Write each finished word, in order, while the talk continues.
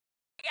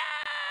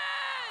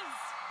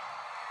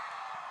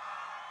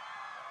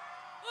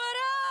What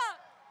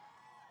up?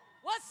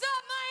 What's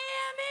up,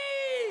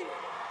 Miami?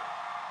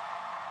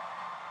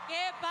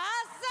 ¿Qué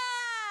pasa?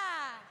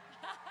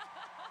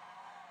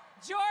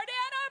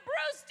 Jordana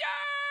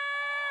Brewster!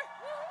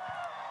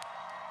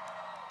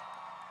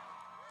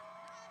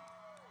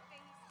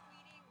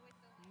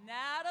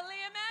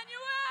 Natalie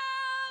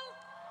Emmanuel!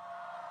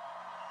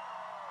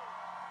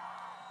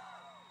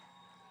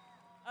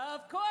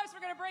 Of course,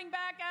 we're going to bring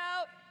back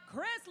out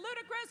Chris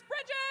Ludacris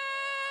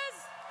Bridges!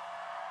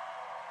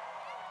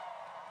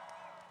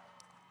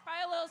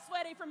 Probably a little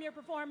sweaty from your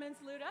performance,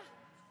 Luda.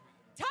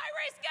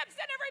 Tyrese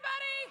Gibson,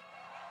 everybody!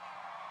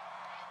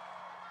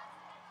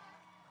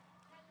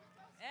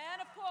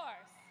 And of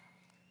course,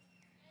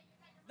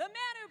 the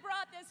man who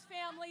brought this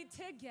family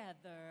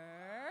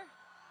together,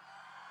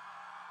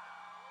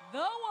 the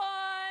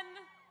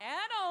one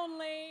and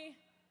only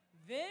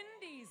Vin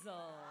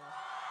Diesel.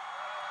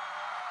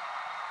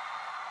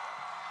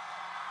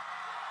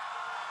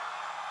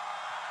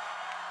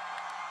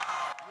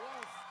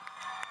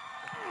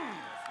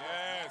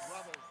 Yes.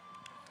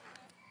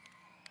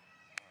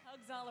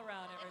 Hugs all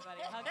around, everybody.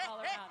 Hugs all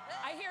around.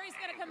 I hear he's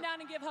going to come down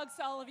and give hugs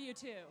to all of you,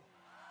 too.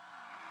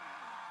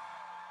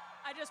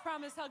 I just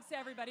promised hugs to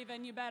everybody,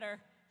 Vin. You better.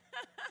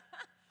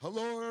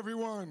 Hello,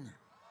 everyone.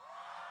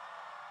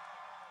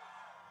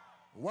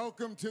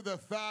 Welcome to the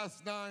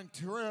Fast 9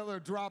 trailer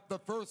drop, the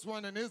first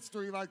one in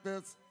history like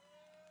this.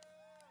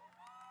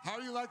 How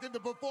are you liking the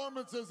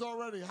performances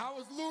already? How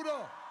is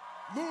Luda?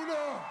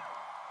 Luda!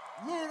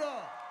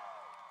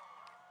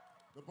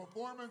 The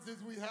performances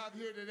we have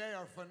here today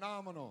are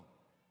phenomenal.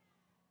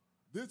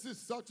 This is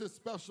such a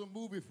special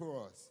movie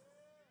for us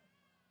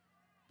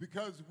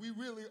because we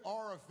really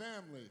are a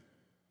family.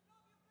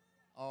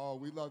 Oh,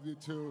 we love you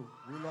too.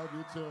 We love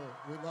you too.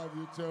 We love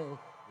you too.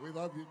 We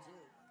love you too.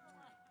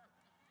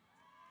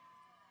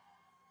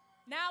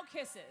 Now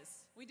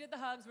kisses. We did the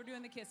hugs, we're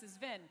doing the kisses.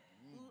 Vin.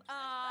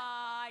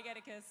 I get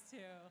a kiss too.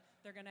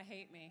 They're gonna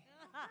hate me.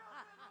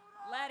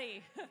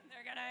 Letty,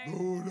 they're gonna hate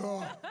me.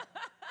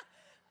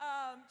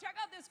 Check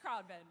out this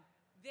crowd, Vin.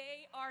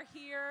 They are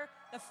here.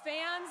 The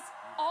fans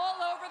all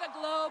over the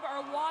globe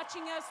are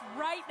watching us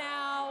right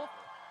now.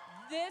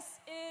 This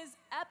is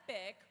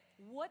epic.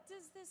 What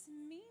does this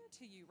mean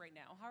to you right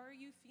now? How are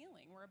you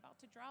feeling? We're about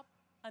to drop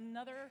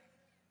another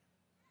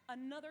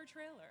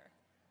trailer.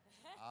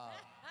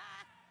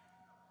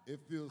 It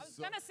feels I was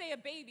gonna say a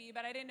baby,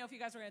 but I didn't know if you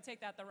guys were gonna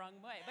take that the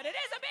wrong way. But it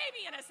is a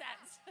baby in a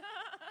sense.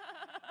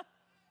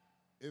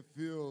 It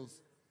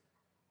feels,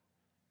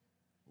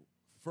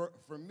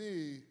 for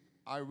me,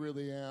 I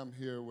really am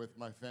here with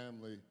my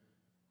family.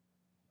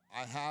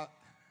 I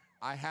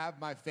have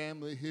my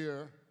family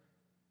here.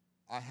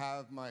 I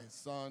have my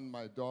son,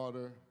 my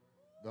daughter,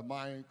 the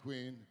Mayan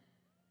Queen.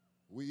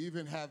 We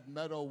even have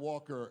Meadow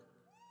Walker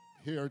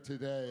here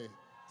today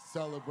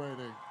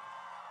celebrating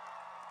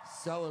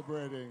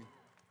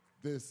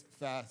this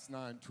Fast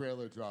 9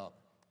 trailer drop.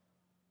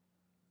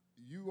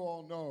 You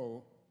all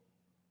know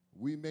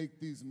we make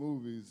these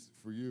movies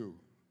for you.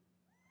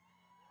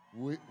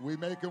 We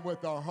make them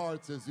with our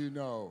hearts, as you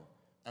know,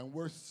 and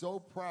we're so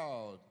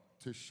proud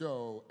to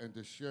show and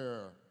to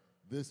share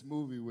this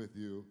movie with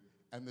you.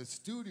 And the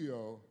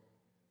studio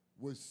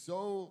was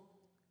so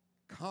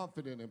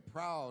confident and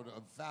proud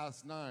of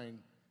Fast 9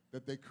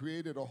 that they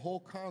created a whole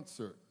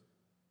concert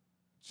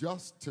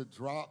just to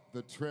drop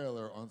the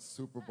trailer on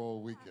Super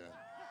Bowl weekend.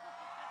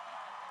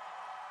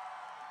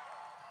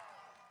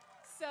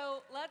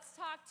 So let's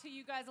talk to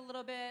you guys a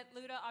little bit.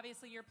 Luda,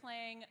 obviously you're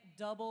playing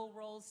double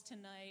roles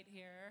tonight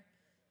here.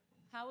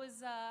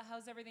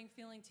 How's everything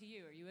feeling to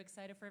you? Are you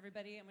excited for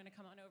everybody? I'm gonna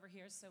come on over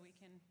here so we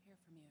can hear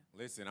from you.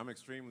 Listen, I'm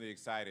extremely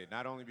excited,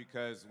 not only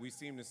because we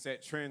seem to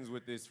set trends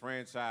with this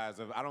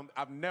franchise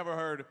I've never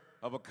heard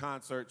of a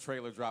concert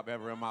trailer drop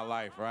ever in my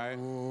life, right?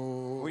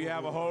 Ooh. We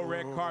have a whole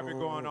red carpet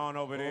going on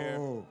over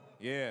there.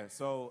 Yeah,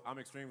 so I'm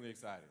extremely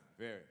excited,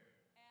 very.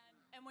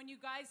 And when you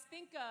guys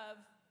think of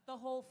the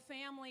whole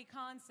family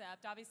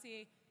concept,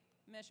 obviously,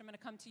 Mish, I'm gonna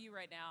come to you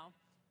right now.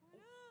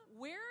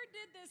 Where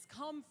did this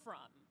come from?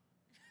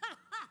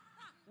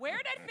 Where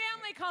did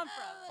family come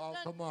from? Oh,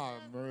 come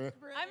on, Maria.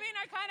 I mean,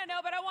 I kind of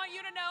know, but I want you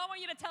to know. I want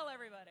you to tell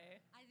everybody.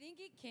 I think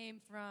it came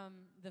from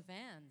the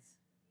fans.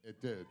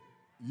 It did.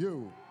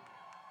 You.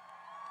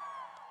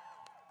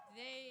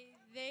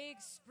 They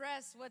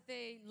express what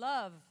they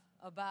love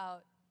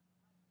about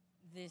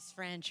this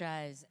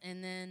franchise,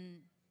 and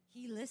then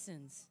he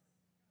listens.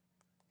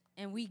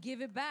 And we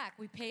give it back.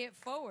 We pay it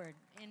forward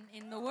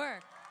in the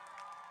work.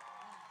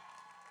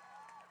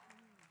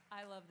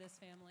 I love this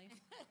family.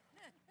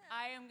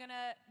 I am going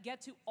to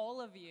get to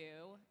all of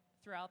you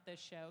throughout this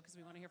show because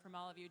we want to hear from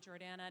all of you.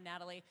 Jordana,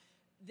 Natalie,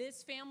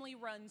 this family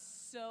runs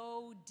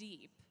so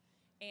deep,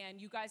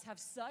 and you guys have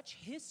such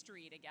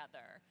history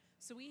together.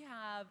 So we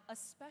have a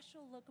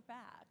special look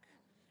back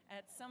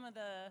at some of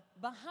the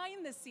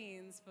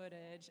behind-the-scenes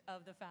footage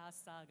of the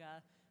Fast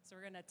Saga. So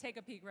we're going to take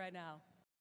a peek right now.